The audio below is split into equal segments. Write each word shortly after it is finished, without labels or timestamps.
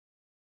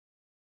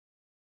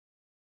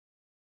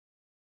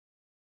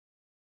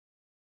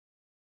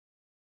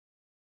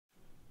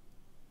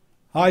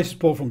Hi, this is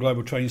Paul from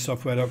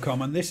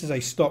globaltradingsoftware.com, and this is a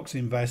stocks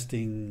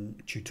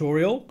investing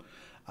tutorial.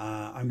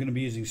 I'm going to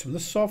be using some of the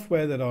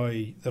software that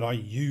I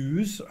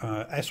use.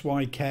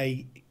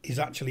 SYK is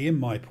actually in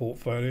my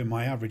portfolio.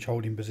 My average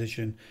holding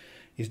position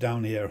is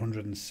down here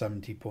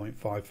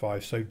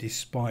 170.55. So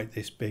despite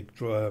this big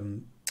sort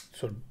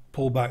of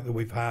pullback that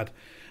we've had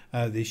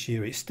this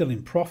year, it's still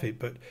in profit.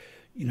 But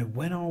you know,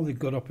 when are the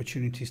good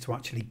opportunities to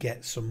actually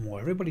get some more?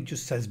 Everybody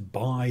just says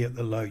buy at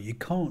the low. You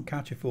can't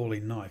catch a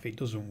falling knife. It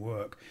doesn't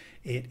work.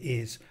 It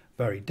is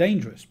very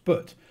dangerous.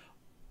 But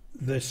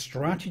the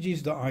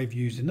strategies that I've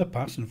used in the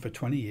past and for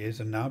 20 years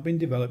are now been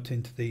developed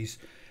into these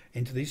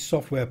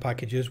software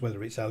packages,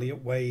 whether it's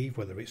Elliott Wave,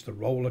 whether it's the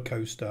roller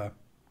coaster,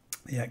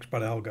 the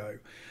expert algo.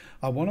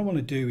 What I want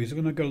to do is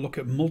I'm going to go look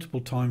at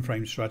multiple time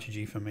frame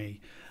strategy for me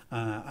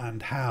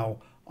and how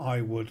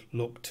I would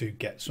look to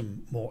get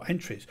some more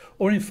entries,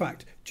 or in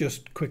fact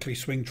just quickly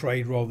swing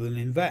trade rather than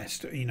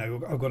invest. You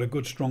know, I've got a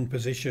good strong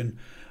position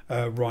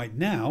right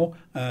now.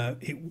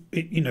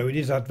 It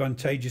is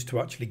advantageous to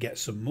actually get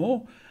some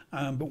more,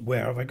 but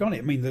where have I got it?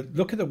 I mean,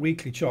 look at the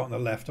weekly chart on the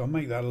left. I'll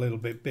make that a little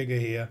bit bigger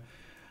here.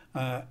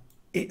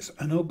 It's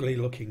an ugly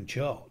looking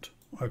chart.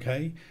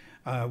 Okay,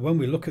 when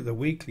we look at the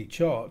weekly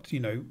chart, you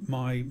know,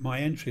 my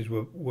entries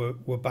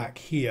were back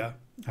here.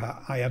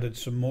 I added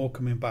some more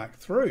coming back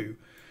through.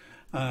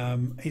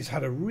 It's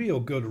had a real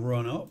good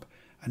run up,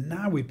 and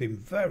now we've been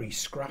very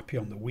scrappy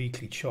on the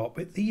weekly chart,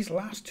 but these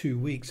last 2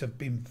 weeks have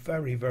been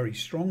very, very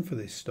strong for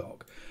this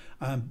stock.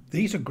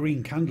 These are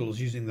green candles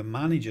using the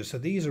manager, so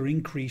these are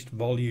increased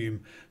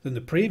volume than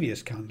the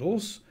previous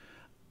candles.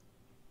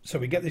 So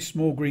we get this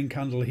small green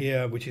candle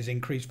here, which is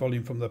increased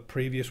volume from the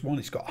previous one.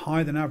 It's got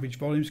higher than average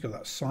volume. It's got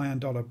that cyan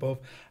dot above.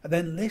 And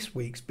then this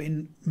week's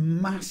been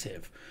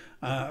massive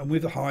and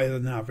with a higher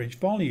than average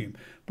volume.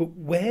 But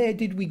where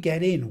did we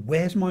get in?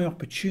 Where's my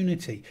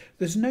opportunity?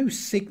 There's no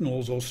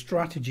signals or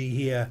strategy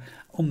here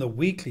on the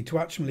weekly to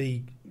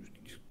actually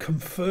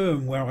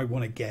confirm where I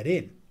want to get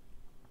in.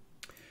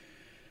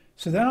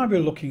 So then I'll be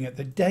looking at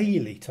the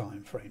daily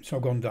time frame. So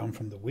I've gone down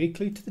from the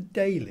weekly to the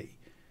daily.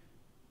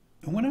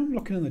 And when I'm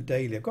looking on the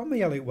daily, I've got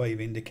my Elliott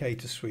Wave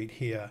indicator suite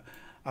here,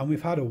 and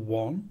we've had a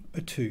 1,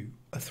 a 2,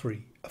 a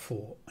 3, a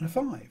 4, and a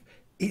 5.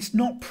 It's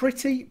not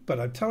pretty, but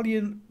I tell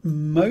you,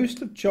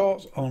 most of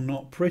charts are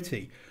not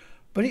pretty,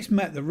 but it's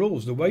met the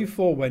rules. The wave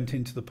 4 went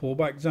into the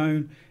pullback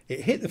zone, it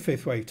hit the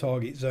 5th wave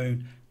target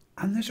zone,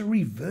 and there's a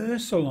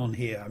reversal on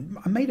here.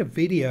 I made a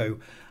video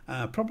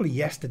probably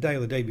yesterday or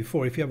the day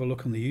before, if you have a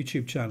look on the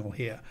YouTube channel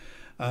here,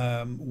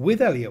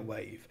 with Elliott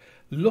Wave,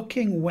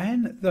 looking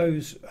when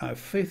those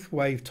 5th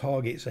wave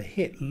targets are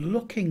hit,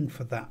 looking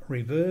for that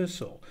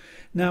reversal.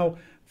 Now,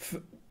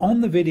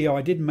 on the video,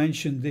 I did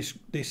mention this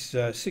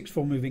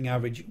 6-4 moving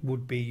average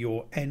would be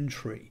your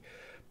entry.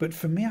 But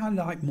for me, I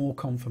like more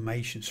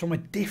confirmation. So I'm a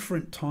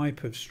different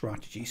type of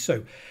strategy.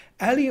 So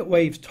Elliott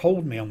Wave's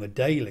told me on the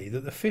daily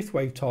that the 5th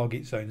wave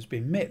target zone has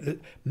been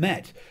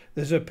met.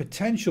 There's a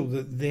potential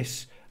that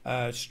this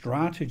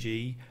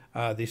strategy,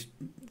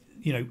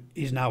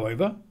 is now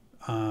over.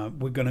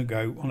 We're going to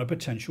go on a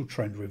potential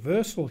trend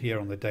reversal here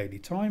on the daily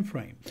time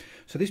frame.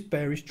 So this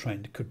bearish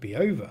trend could be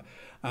over.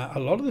 A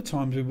lot of the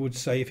times we would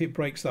say if it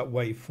breaks that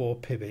wave 4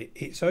 pivot,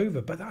 it's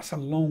over, but that's a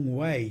long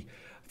way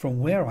from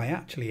where I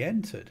actually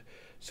entered.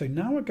 So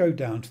now I go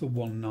down to the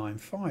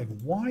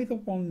 195. Why the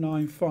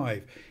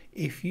 195?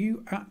 If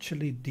you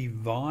actually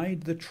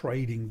divide the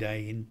trading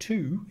day in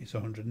two, it's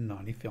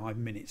 195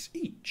 minutes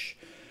each.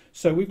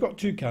 So we've got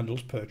 2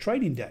 candles per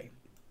trading day.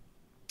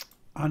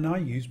 And I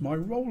use my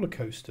roller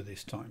coaster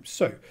this time.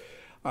 So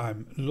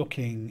I'm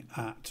looking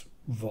at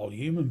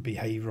volume and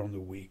behavior on the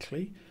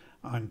weekly.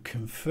 I'm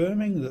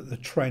confirming that the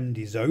trend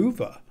is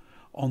over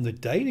on the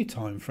daily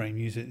time frame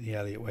using the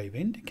Elliott Wave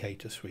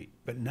indicator suite.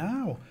 But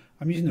now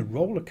I'm using the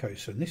roller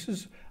coaster, and this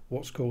is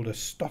what's called a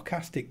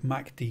stochastic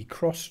MACD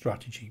cross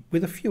strategy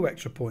with a few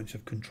extra points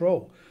of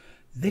control.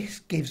 This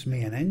gives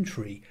me an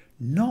entry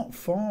not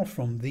far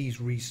from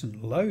these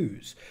recent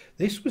lows.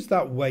 This was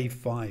that wave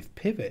 5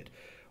 pivot.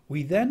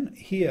 We then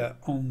here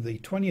on the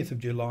 20th of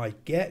July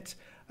get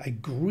a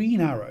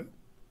green arrow.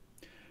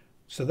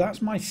 So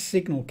that's my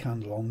signal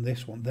candle on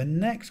this one. The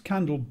next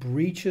candle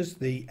breaches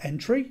the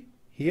entry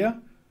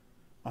here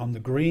on the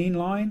green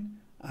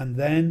line, and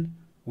then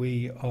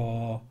we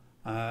are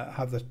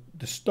have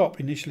the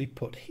stop initially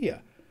put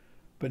here.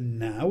 But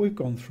now we've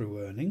gone through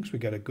earnings. We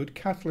get a good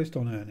catalyst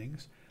on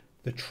earnings.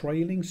 The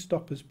trailing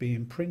stop is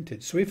being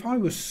printed. So if I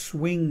was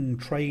swing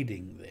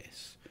trading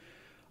this,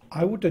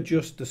 I would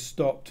adjust the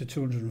stop to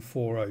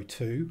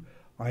 204.02.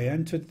 I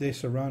entered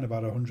this around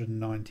about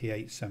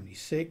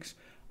 198.76,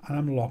 and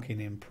I'm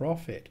locking in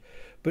profit.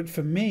 But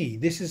for me,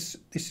 this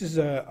is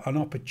an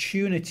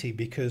opportunity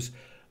because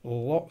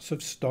lots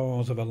of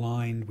stars have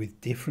aligned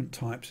with different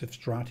types of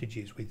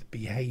strategies with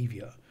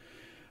behavior.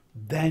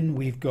 Then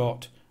we've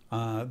got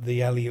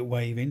the Elliott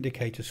Wave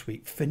indicator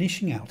suite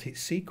finishing out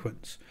its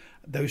sequence.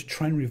 Those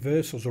trend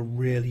reversals are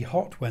really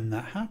hot when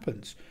that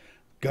happens.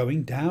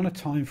 Going down a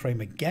time frame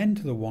again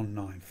to the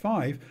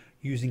 195,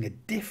 using a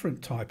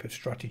different type of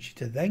strategy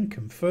to then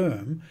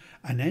confirm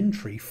an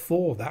entry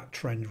for that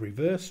trend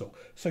reversal.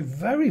 So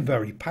very,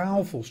 very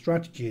powerful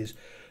strategies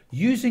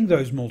using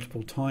those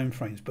multiple time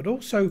frames, but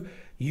also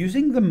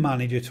using the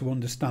manager to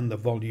understand the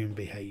volume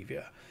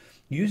behavior,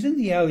 using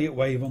the Elliott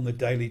wave on the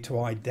daily to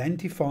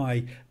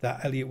identify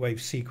that Elliott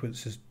wave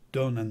sequence is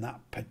done and that,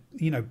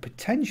 you know,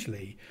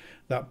 potentially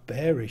that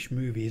bearish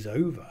move is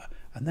over,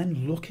 and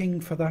then looking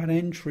for that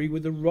entry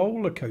with the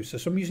roller coaster.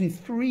 So I'm using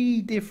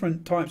 3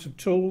 different types of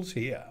tools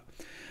here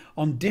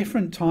on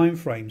different time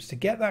frames to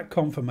get that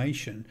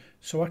confirmation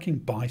so I can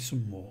buy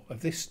some more of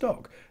this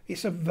stock.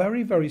 It's a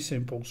very, very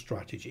simple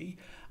strategy.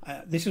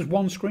 This is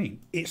one screen.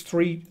 It's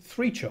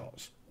three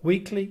charts: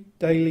 weekly,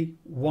 daily,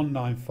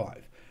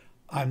 195.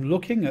 I'm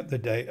looking at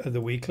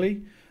the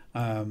weekly.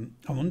 I'm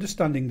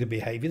understanding the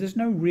behavior. There's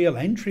no real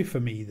entry for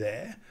me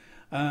there.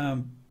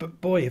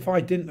 But boy, if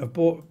I didn't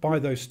have buy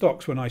those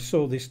stocks when I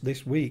saw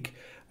this week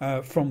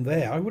from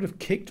there, I would have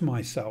kicked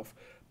myself.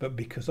 But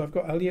because I've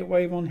got Elliott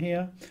wave on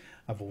here,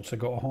 I've also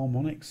got a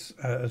harmonics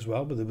as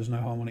well, but there was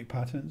no harmonic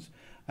patterns.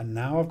 And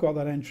now I've got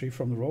that entry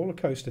from the roller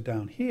coaster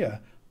down here.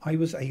 I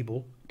was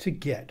able to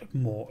get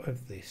more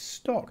of this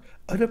stock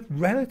at a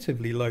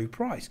relatively low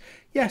price.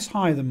 Yes,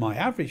 higher than my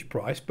average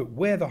price, but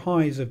where the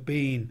highs have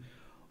been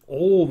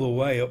all the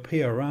way up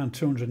here around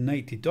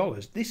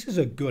 $280, this is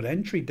a good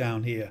entry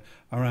down here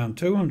around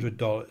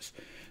 $200.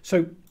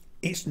 So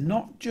it's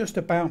not just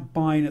about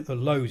buying at the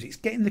lows, it's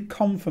getting the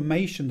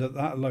confirmation that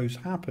that lows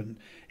happened.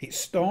 It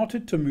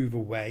started to move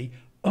away,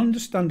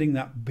 understanding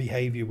that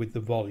behavior with the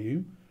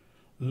volume,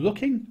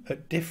 looking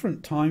at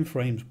different time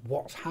frames,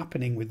 what's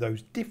happening with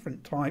those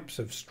different types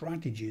of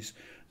strategies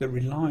that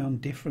rely on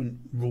different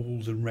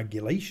rules and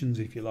regulations,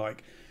 if you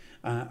like,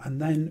 and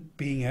then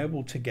being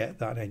able to get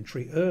that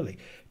entry early.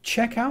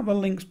 Check out the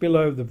links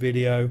below the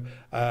video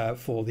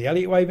for the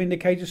Elliott wave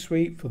indicator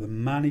suite, for the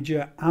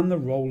manager and the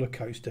roller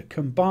coaster.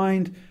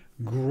 Combined,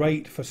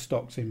 great for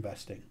stocks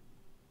investing.